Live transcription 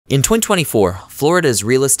In 2024, Florida's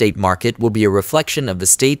real estate market will be a reflection of the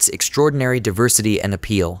state's extraordinary diversity and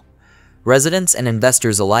appeal. Residents and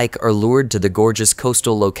investors alike are lured to the gorgeous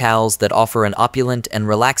coastal locales that offer an opulent and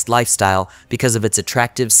relaxed lifestyle because of its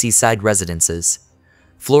attractive seaside residences.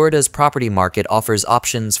 Florida's property market offers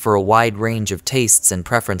options for a wide range of tastes and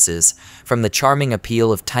preferences, from the charming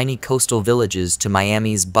appeal of tiny coastal villages to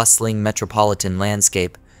Miami's bustling metropolitan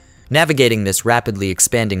landscape. Navigating this rapidly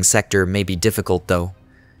expanding sector may be difficult, though.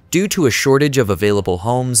 Due to a shortage of available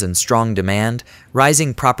homes and strong demand,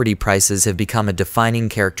 rising property prices have become a defining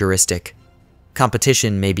characteristic.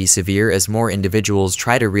 Competition may be severe as more individuals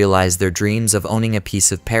try to realize their dreams of owning a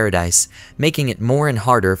piece of paradise, making it more and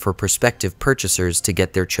harder for prospective purchasers to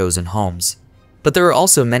get their chosen homes. But there are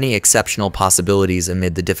also many exceptional possibilities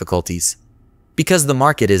amid the difficulties. Because the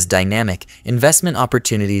market is dynamic, investment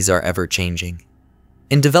opportunities are ever-changing.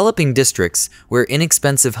 In developing districts, where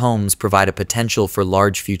inexpensive homes provide a potential for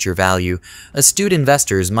large future value, astute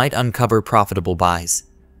investors might uncover profitable buys.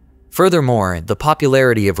 Furthermore, the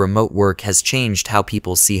popularity of remote work has changed how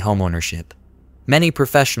people see homeownership. Many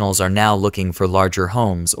professionals are now looking for larger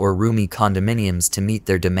homes or roomy condominiums to meet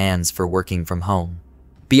their demands for working from home.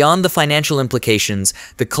 Beyond the financial implications,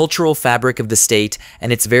 the cultural fabric of the state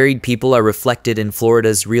and its varied people are reflected in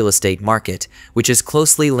Florida's real estate market, which is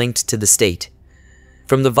closely linked to the state.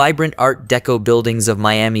 From the vibrant Art Deco buildings of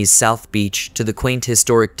Miami's South Beach to the quaint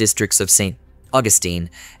historic districts of St. Augustine,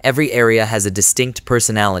 every area has a distinct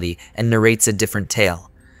personality and narrates a different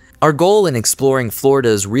tale. Our goal in exploring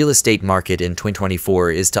Florida's real estate market in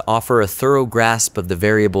 2024 is to offer a thorough grasp of the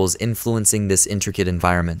variables influencing this intricate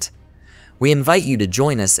environment. We invite you to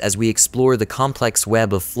join us as we explore the complex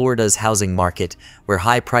web of Florida's housing market, where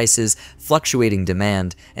high prices, fluctuating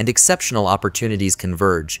demand, and exceptional opportunities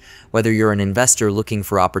converge, whether you're an investor looking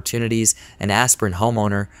for opportunities, an aspirant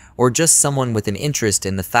homeowner, or just someone with an interest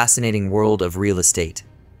in the fascinating world of real estate.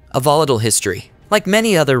 A volatile history. Like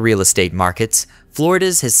many other real estate markets,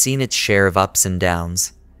 Florida's has seen its share of ups and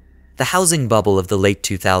downs. The housing bubble of the late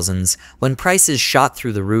 2000s, when prices shot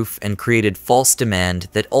through the roof and created false demand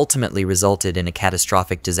that ultimately resulted in a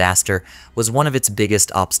catastrophic disaster, was one of its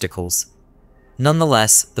biggest obstacles.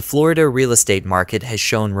 Nonetheless, the Florida real estate market has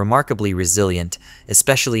shown remarkably resilient,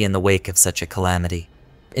 especially in the wake of such a calamity.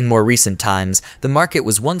 In more recent times, the market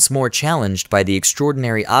was once more challenged by the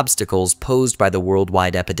extraordinary obstacles posed by the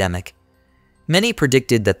worldwide epidemic. Many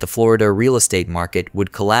predicted that the Florida real estate market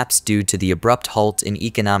would collapse due to the abrupt halt in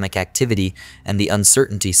economic activity and the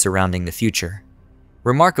uncertainty surrounding the future.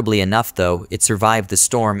 Remarkably enough, though, it survived the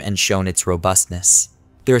storm and shown its robustness.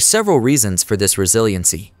 There are several reasons for this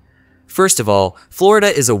resiliency. First of all, Florida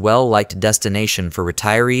is a well-liked destination for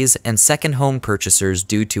retirees and second home purchasers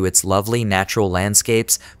due to its lovely natural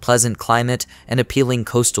landscapes, pleasant climate, and appealing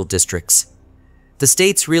coastal districts. The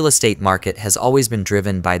state's real estate market has always been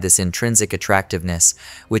driven by this intrinsic attractiveness,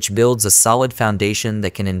 which builds a solid foundation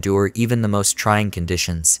that can endure even the most trying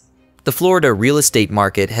conditions. The Florida real estate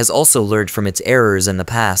market has also learned from its errors in the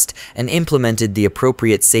past and implemented the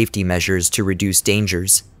appropriate safety measures to reduce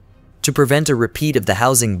dangers. To prevent a repeat of the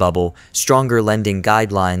housing bubble, stronger lending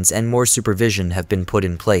guidelines and more supervision have been put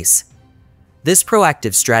in place. This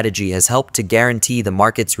proactive strategy has helped to guarantee the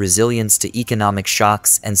market's resilience to economic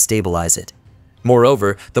shocks and stabilize it.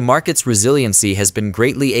 Moreover, the market's resiliency has been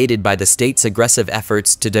greatly aided by the state's aggressive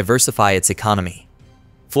efforts to diversify its economy.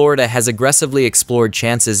 Florida has aggressively explored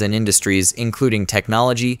chances in industries including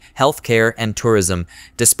technology, healthcare, and tourism,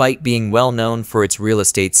 despite being well known for its real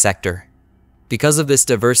estate sector. Because of this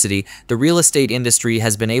diversity, the real estate industry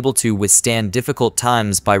has been able to withstand difficult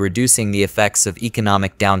times by reducing the effects of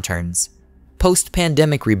economic downturns.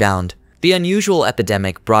 Post-pandemic rebound. The unusual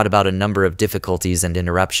epidemic brought about a number of difficulties and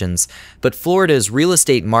interruptions, but Florida's real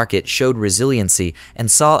estate market showed resiliency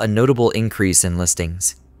and saw a notable increase in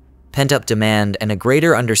listings. Pent-up demand and a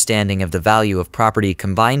greater understanding of the value of property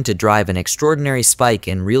combined to drive an extraordinary spike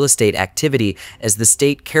in real estate activity as the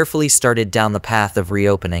state carefully started down the path of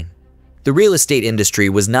reopening. The real estate industry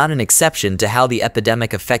was not an exception to how the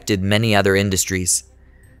epidemic affected many other industries.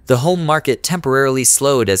 The home market temporarily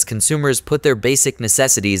slowed as consumers put their basic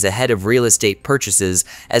necessities ahead of real estate purchases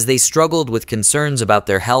as they struggled with concerns about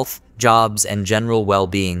their health, jobs, and general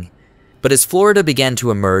well-being. But as Florida began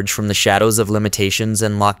to emerge from the shadows of limitations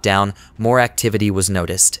and lockdown, more activity was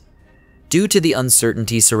noticed. Due to the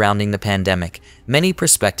uncertainty surrounding the pandemic, many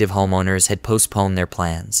prospective homeowners had postponed their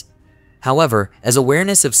plans. However, as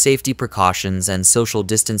awareness of safety precautions and social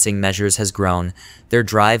distancing measures has grown, their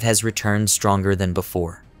drive has returned stronger than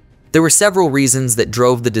before. There were several reasons that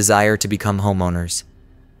drove the desire to become homeowners.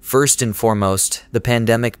 First and foremost, the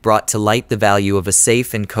pandemic brought to light the value of a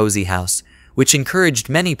safe and cozy house, which encouraged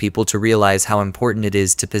many people to realize how important it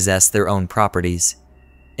is to possess their own properties.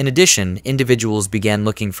 In addition, individuals began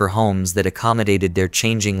looking for homes that accommodated their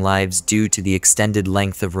changing lives due to the extended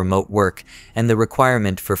length of remote work and the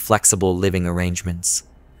requirement for flexible living arrangements.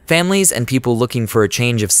 Families and people looking for a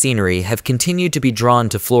change of scenery have continued to be drawn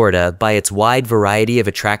to Florida by its wide variety of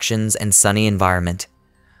attractions and sunny environment.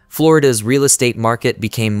 Florida's real estate market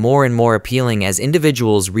became more and more appealing as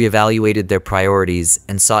individuals reevaluated their priorities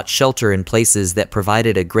and sought shelter in places that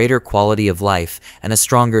provided a greater quality of life and a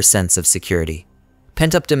stronger sense of security.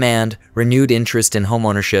 Pent-up demand, renewed interest in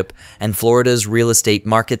homeownership, and Florida's real estate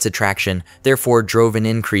market's attraction therefore drove an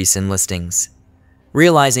increase in listings.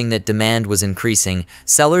 Realizing that demand was increasing,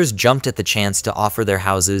 sellers jumped at the chance to offer their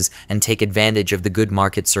houses and take advantage of the good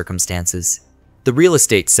market circumstances. The real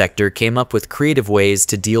estate sector came up with creative ways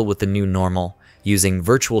to deal with the new normal, using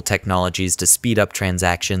virtual technologies to speed up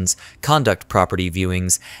transactions, conduct property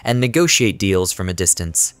viewings, and negotiate deals from a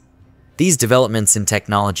distance. These developments in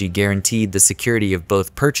technology guaranteed the security of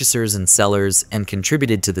both purchasers and sellers and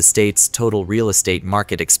contributed to the state's total real estate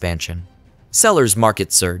market expansion. Sellers'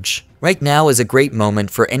 market surge. Right now is a great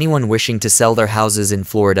moment for anyone wishing to sell their houses in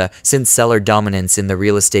Florida since seller dominance in the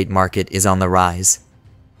real estate market is on the rise.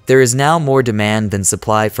 There is now more demand than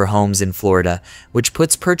supply for homes in Florida, which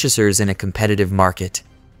puts purchasers in a competitive market.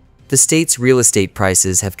 The state's real estate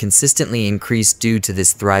prices have consistently increased due to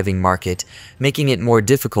this thriving market, making it more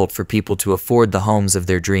difficult for people to afford the homes of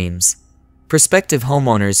their dreams. Prospective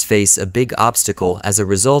homeowners face a big obstacle as a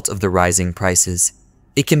result of the rising prices.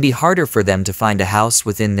 It can be harder for them to find a house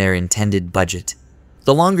within their intended budget.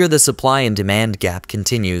 The longer the supply and demand gap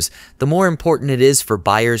continues, the more important it is for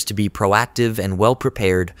buyers to be proactive and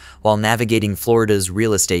well-prepared while navigating Florida's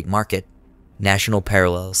real estate market. National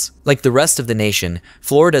parallels. Like the rest of the nation,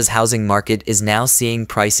 Florida's housing market is now seeing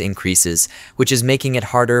price increases, which is making it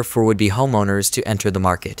harder for would-be homeowners to enter the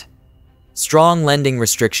market. Strong lending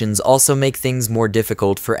restrictions also make things more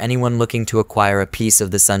difficult for anyone looking to acquire a piece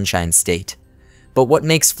of the Sunshine State. But what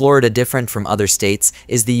makes Florida different from other states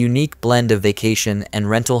is the unique blend of vacation and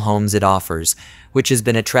rental homes it offers, which has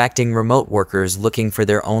been attracting remote workers looking for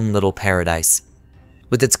their own little paradise.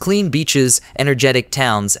 With its clean beaches, energetic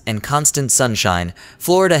towns, and constant sunshine,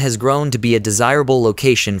 Florida has grown to be a desirable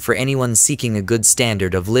location for anyone seeking a good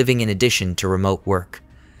standard of living in addition to remote work.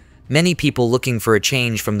 Many people looking for a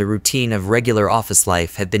change from the routine of regular office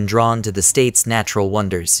life have been drawn to the state's natural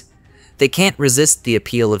wonders. They can't resist the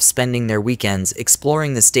appeal of spending their weekends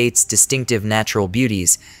exploring the state's distinctive natural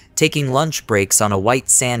beauties, taking lunch breaks on a white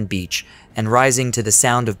sand beach, and rising to the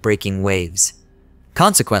sound of breaking waves.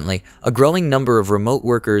 Consequently, a growing number of remote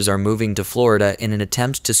workers are moving to Florida in an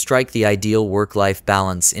attempt to strike the ideal work-life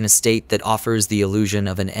balance in a state that offers the illusion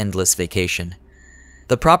of an endless vacation.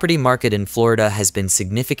 The property market in Florida has been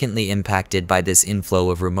significantly impacted by this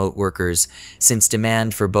inflow of remote workers, since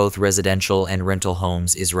demand for both residential and rental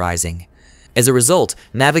homes is rising. As a result,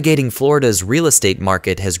 navigating Florida's real estate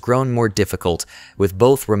market has grown more difficult, with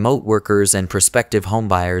both remote workers and prospective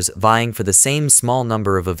homebuyers vying for the same small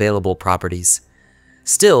number of available properties.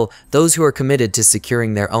 Still, those who are committed to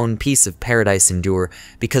securing their own piece of paradise endure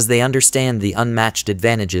because they understand the unmatched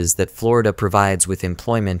advantages that Florida provides with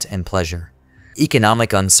employment and pleasure.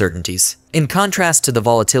 Economic uncertainties. In contrast to the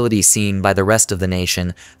volatility seen by the rest of the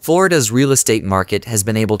nation, Florida's real estate market has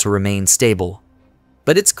been able to remain stable.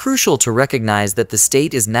 But it's crucial to recognize that the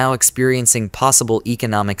state is now experiencing possible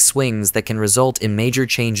economic swings that can result in major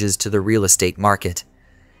changes to the real estate market.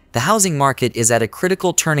 The housing market is at a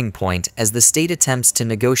critical turning point as the state attempts to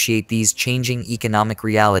negotiate these changing economic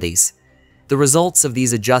realities. The results of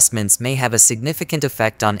these adjustments may have a significant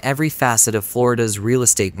effect on every facet of Florida's real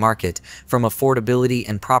estate market, from affordability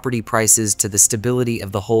and property prices to the stability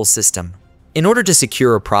of the whole system. In order to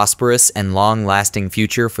secure a prosperous and long-lasting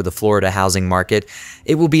future for the Florida housing market,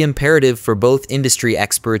 it will be imperative for both industry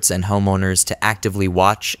experts and homeowners to actively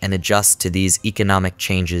watch and adjust to these economic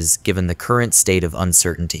changes given the current state of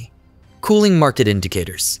uncertainty. Cooling market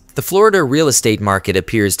indicators. The Florida real estate market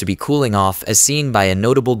appears to be cooling off as seen by a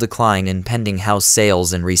notable decline in pending house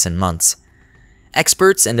sales in recent months.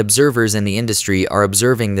 Experts and observers in the industry are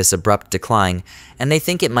observing this abrupt decline, and they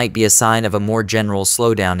think it might be a sign of a more general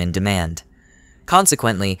slowdown in demand.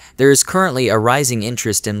 Consequently, there is currently a rising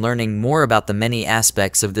interest in learning more about the many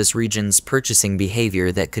aspects of this region's purchasing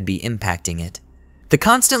behavior that could be impacting it. The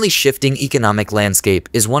constantly shifting economic landscape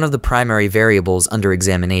is one of the primary variables under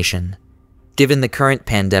examination. Given the current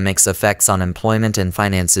pandemic's effects on employment and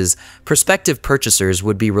finances, prospective purchasers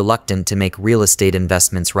would be reluctant to make real estate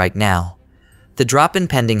investments right now. The drop in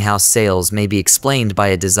pending house sales may be explained by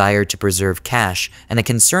a desire to preserve cash and a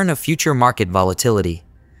concern of future market volatility.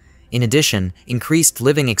 In addition, increased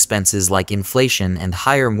living expenses like inflation and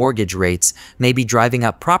higher mortgage rates may be driving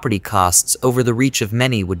up property costs over the reach of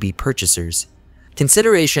many would-be purchasers.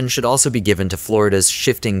 Consideration should also be given to Florida's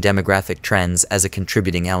shifting demographic trends as a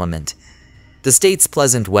contributing element. The state's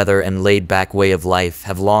pleasant weather and laid-back way of life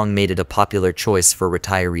have long made it a popular choice for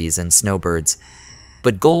retirees and snowbirds.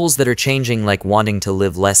 But goals that are changing, like wanting to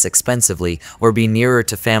live less expensively or be nearer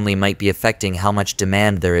to family, might be affecting how much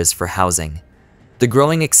demand there is for housing. The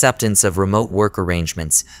growing acceptance of remote work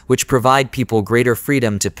arrangements, which provide people greater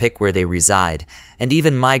freedom to pick where they reside and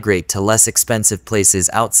even migrate to less expensive places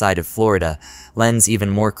outside of Florida, lends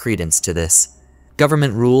even more credence to this.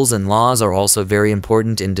 Government rules and laws are also very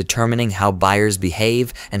important in determining how buyers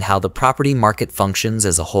behave and how the property market functions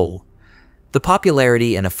as a whole. The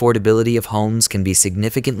popularity and affordability of homes can be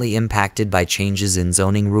significantly impacted by changes in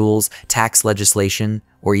zoning rules, tax legislation,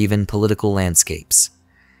 or even political landscapes.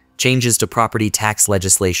 Changes to property tax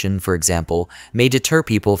legislation, for example, may deter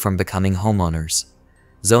people from becoming homeowners.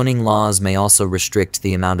 Zoning laws may also restrict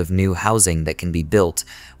the amount of new housing that can be built,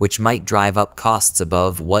 which might drive up costs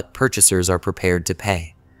above what purchasers are prepared to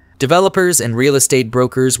pay. Developers and real estate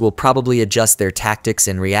brokers will probably adjust their tactics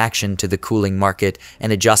in reaction to the cooling market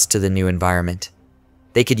and adjust to the new environment.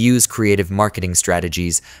 They could use creative marketing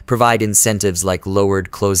strategies, provide incentives like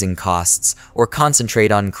lowered closing costs, or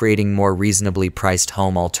concentrate on creating more reasonably priced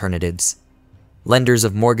home alternatives. Lenders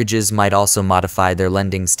of mortgages might also modify their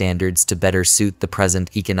lending standards to better suit the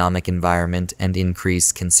present economic environment and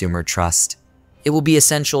increase consumer trust. It will be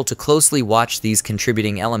essential to closely watch these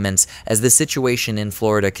contributing elements as the situation in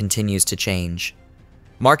Florida continues to change.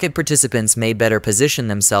 Market participants may better position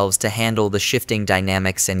themselves to handle the shifting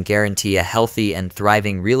dynamics and guarantee a healthy and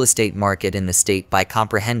thriving real estate market in the state by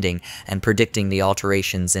comprehending and predicting the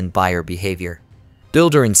alterations in buyer behavior.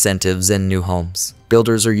 Builder incentives and new homes.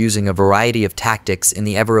 Builders are using a variety of tactics in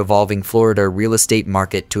the ever-evolving Florida real estate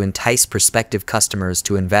market to entice prospective customers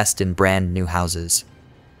to invest in brand new houses.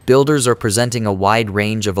 Builders are presenting a wide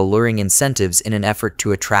range of alluring incentives in an effort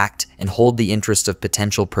to attract and hold the interest of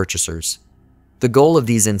potential purchasers. The goal of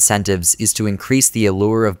these incentives is to increase the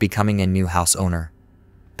allure of becoming a new house owner.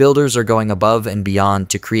 Builders are going above and beyond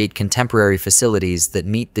to create contemporary facilities that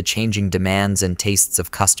meet the changing demands and tastes of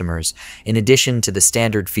customers, in addition to the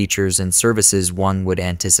standard features and services one would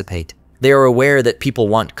anticipate. They are aware that people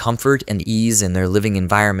want comfort and ease in their living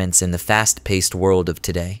environments in the fast-paced world of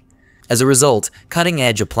today. As a result,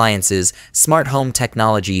 cutting-edge appliances, smart home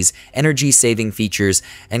technologies, energy-saving features,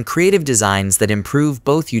 and creative designs that improve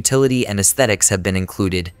both utility and aesthetics have been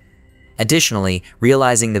included. Additionally,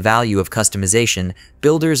 realizing the value of customization,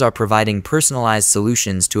 builders are providing personalized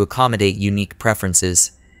solutions to accommodate unique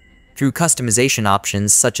preferences. Through customization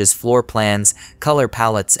options such as floor plans, color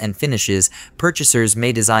palettes, and finishes, purchasers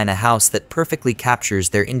may design a house that perfectly captures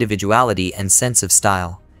their individuality and sense of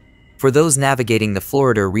style. For those navigating the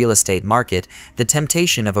Florida real estate market, the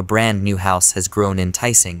temptation of a brand new house has grown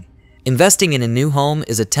enticing. Investing in a new home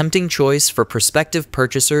is a tempting choice for prospective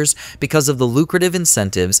purchasers because of the lucrative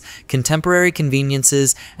incentives, contemporary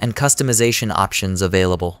conveniences, and customization options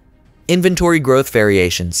available. Inventory growth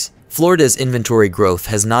variations. Florida's inventory growth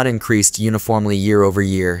has not increased uniformly year over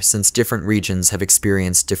year since different regions have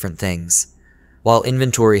experienced different things. While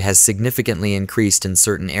inventory has significantly increased in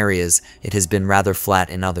certain areas, it has been rather flat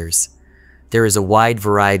in others. There is a wide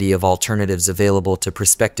variety of alternatives available to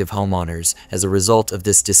prospective homeowners as a result of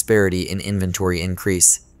this disparity in inventory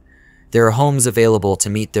increase. There are homes available to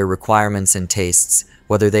meet their requirements and tastes,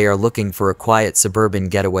 whether they are looking for a quiet suburban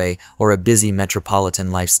getaway or a busy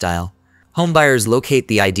metropolitan lifestyle. Homebuyers locate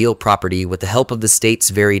the ideal property with the help of the state's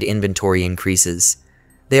varied inventory increases.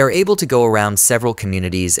 They are able to go around several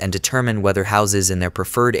communities and determine whether houses in their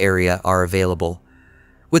preferred area are available.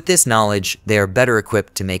 With this knowledge, they are better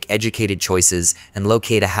equipped to make educated choices and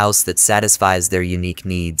locate a house that satisfies their unique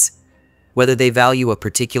needs. Whether they value a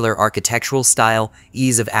particular architectural style,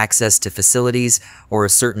 ease of access to facilities, or a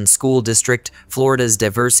certain school district, Florida's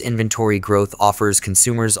diverse inventory growth offers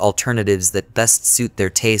consumers alternatives that best suit their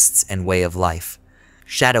tastes and way of life.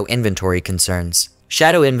 Shadow inventory concerns.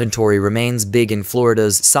 Shadow inventory remains big in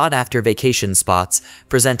Florida's sought-after vacation spots,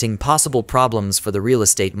 presenting possible problems for the real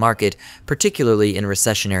estate market, particularly in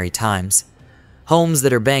recessionary times. Homes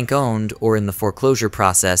that are bank-owned or in the foreclosure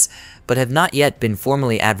process, but have not yet been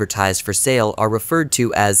formally advertised for sale are referred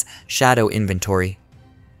to as shadow inventory.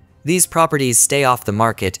 These properties stay off the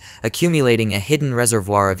market, accumulating a hidden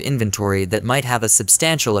reservoir of inventory that might have a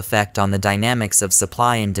substantial effect on the dynamics of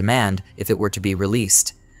supply and demand if it were to be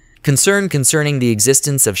released. Concern concerning the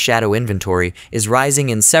existence of shadow inventory is rising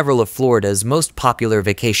in several of Florida's most popular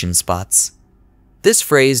vacation spots. This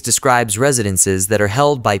phrase describes residences that are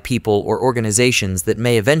held by people or organizations that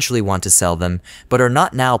may eventually want to sell them, but are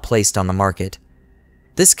not now placed on the market.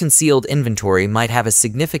 This concealed inventory might have a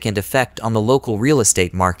significant effect on the local real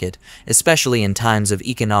estate market, especially in times of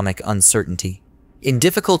economic uncertainty. In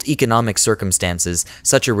difficult economic circumstances,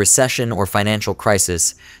 such as a recession or financial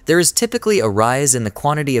crisis, there is typically a rise in the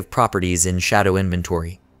quantity of properties in shadow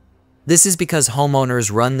inventory. This is because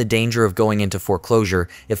homeowners run the danger of going into foreclosure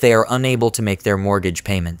if they are unable to make their mortgage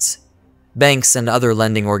payments. Banks and other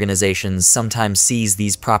lending organizations sometimes seize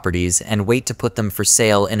these properties and wait to put them for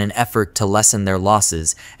sale in an effort to lessen their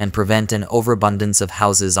losses and prevent an overabundance of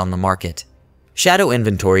houses on the market. Shadow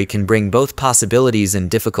inventory can bring both possibilities and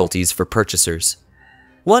difficulties for purchasers.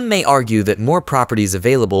 One may argue that more properties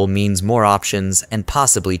available means more options and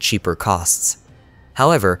possibly cheaper costs.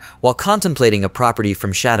 However, while contemplating a property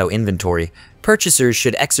from shadow inventory, purchasers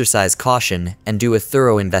should exercise caution and do a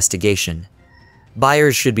thorough investigation.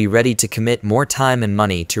 Buyers should be ready to commit more time and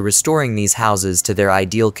money to restoring these houses to their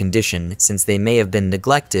ideal condition since they may have been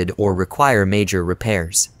neglected or require major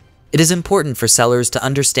repairs. It is important for sellers to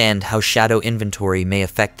understand how shadow inventory may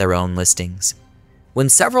affect their own listings. When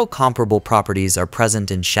several comparable properties are present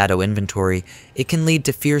in shadow inventory, it can lead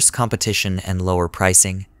to fierce competition and lower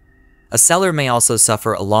pricing. A seller may also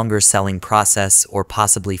suffer a longer selling process or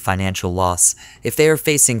possibly financial loss if they are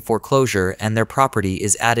facing foreclosure and their property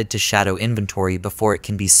is added to shadow inventory before it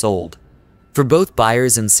can be sold. For both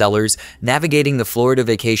buyers and sellers, navigating the Florida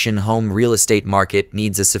vacation home real estate market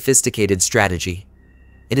needs a sophisticated strategy.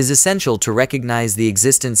 It is essential to recognize the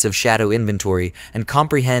existence of shadow inventory and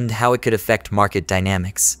comprehend how it could affect market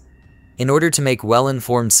dynamics. In order to make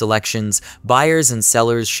well-informed selections, buyers and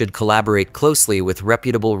sellers should collaborate closely with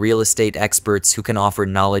reputable real estate experts who can offer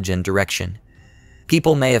knowledge and direction.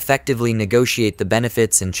 People may effectively negotiate the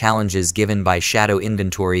benefits and challenges given by shadow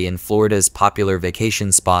inventory in Florida's popular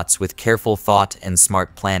vacation spots with careful thought and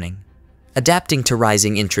smart planning. Adapting to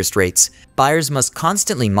rising interest rates, buyers must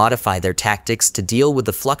constantly modify their tactics to deal with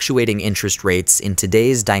the fluctuating interest rates in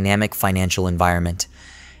today's dynamic financial environment.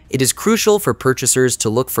 It is crucial for purchasers to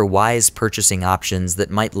look for wise purchasing options that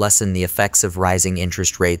might lessen the effects of rising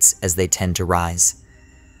interest rates as they tend to rise.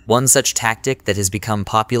 One such tactic that has become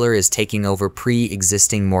popular is taking over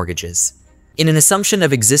pre-existing mortgages. In an assumption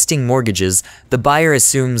of existing mortgages, the buyer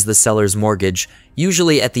assumes the seller's mortgage,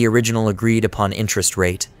 usually at the original agreed-upon interest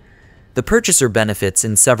rate. The purchaser benefits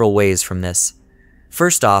in several ways from this.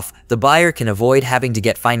 First off, the buyer can avoid having to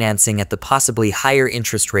get financing at the possibly higher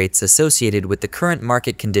interest rates associated with the current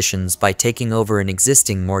market conditions by taking over an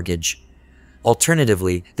existing mortgage.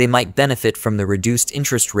 Alternatively, they might benefit from the reduced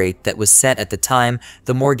interest rate that was set at the time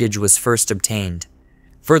the mortgage was first obtained.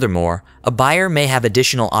 Furthermore, a buyer may have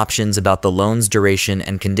additional options about the loan's duration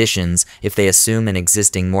and conditions if they assume an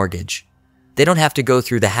existing mortgage. They don't have to go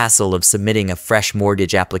through the hassle of submitting a fresh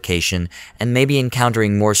mortgage application and maybe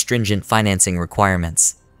encountering more stringent financing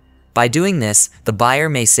requirements. By doing this, the buyer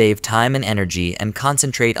may save time and energy and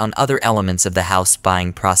concentrate on other elements of the house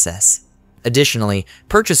buying process. Additionally,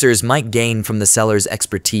 purchasers might gain from the seller's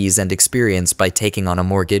expertise and experience by taking on a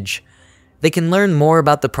mortgage. They can learn more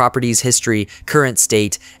about the property's history, current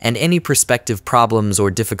state, and any prospective problems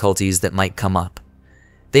or difficulties that might come up.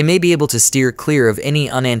 They may be able to steer clear of any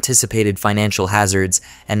unanticipated financial hazards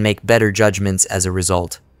and make better judgments as a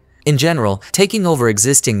result. In general, taking over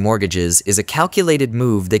existing mortgages is a calculated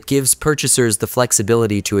move that gives purchasers the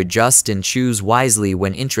flexibility to adjust and choose wisely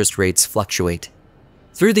when interest rates fluctuate.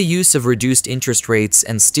 Through the use of reduced interest rates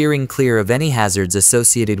and steering clear of any hazards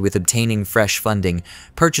associated with obtaining fresh funding,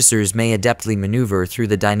 purchasers may adeptly maneuver through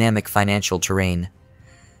the dynamic financial terrain.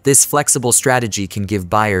 This flexible strategy can give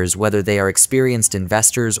buyers, whether they are experienced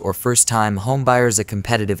investors or first-time homebuyers, a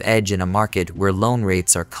competitive edge in a market where loan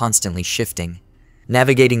rates are constantly shifting.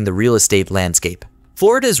 Navigating the real estate landscape.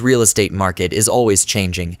 Florida's real estate market is always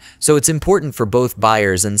changing, so it's important for both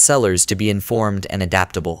buyers and sellers to be informed and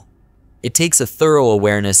adaptable. It takes a thorough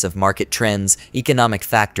awareness of market trends, economic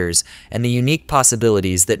factors, and the unique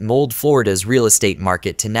possibilities that mold Florida's real estate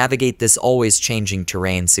market to navigate this always changing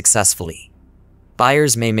terrain successfully.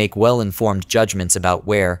 Buyers may make well-informed judgments about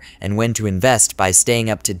where and when to invest by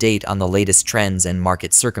staying up to date on the latest trends and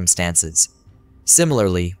market circumstances.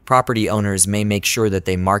 Similarly, property owners may make sure that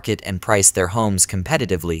they market and price their homes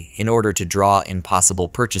competitively in order to draw in possible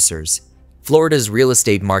purchasers. Florida's real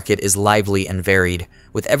estate market is lively and varied,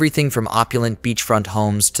 with everything from opulent beachfront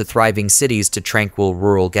homes to thriving cities to tranquil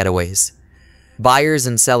rural getaways. Buyers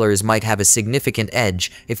and sellers might have a significant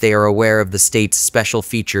edge if they are aware of the state's special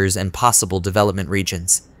features and possible development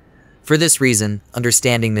regions. For this reason,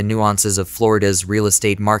 understanding the nuances of Florida's real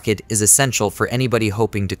estate market is essential for anybody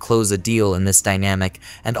hoping to close a deal in this dynamic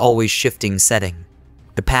and always shifting setting.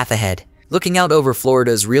 The path ahead. Looking out over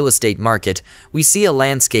Florida's real estate market, we see a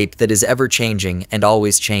landscape that is ever-changing and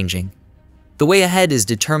always changing. The way ahead is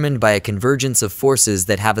determined by a convergence of forces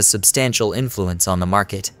that have a substantial influence on the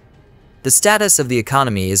market. The status of the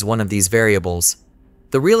economy is one of these variables.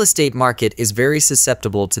 The real estate market is very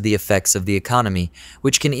susceptible to the effects of the economy,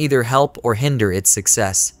 which can either help or hinder its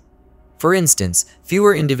success. For instance,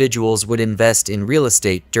 fewer individuals would invest in real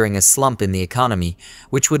estate during a slump in the economy,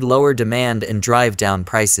 which would lower demand and drive down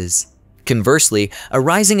prices. Conversely, a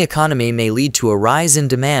rising economy may lead to a rise in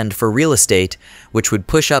demand for real estate, which would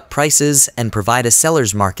push up prices and provide a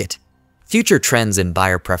seller's market. Future trends and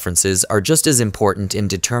buyer preferences are just as important in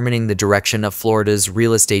determining the direction of Florida's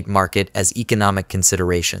real estate market as economic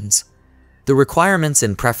considerations. The requirements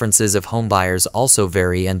and preferences of homebuyers also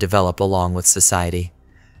vary and develop along with society.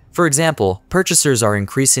 For example, purchasers are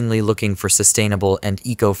increasingly looking for sustainable and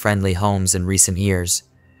eco-friendly homes in recent years.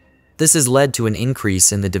 This has led to an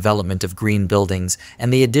increase in the development of green buildings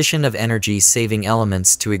and the addition of energy-saving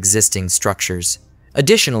elements to existing structures.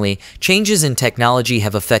 Additionally, changes in technology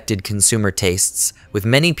have affected consumer tastes, with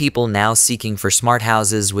many people now seeking for smart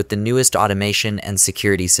houses with the newest automation and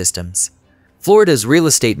security systems. Florida's real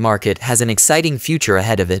estate market has an exciting future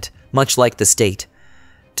ahead of it, much like the state.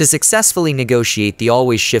 To successfully negotiate the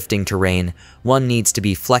always shifting terrain, one needs to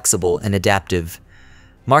be flexible and adaptive.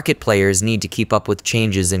 Market players need to keep up with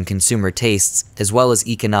changes in consumer tastes as well as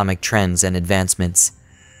economic trends and advancements.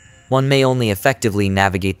 One may only effectively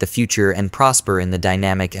navigate the future and prosper in the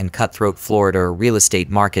dynamic and cutthroat Florida real estate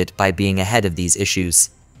market by being ahead of these issues.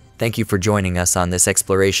 Thank you for joining us on this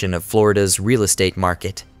exploration of Florida's real estate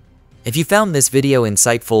market. If you found this video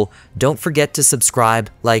insightful, don't forget to subscribe,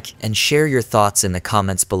 like, and share your thoughts in the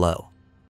comments below.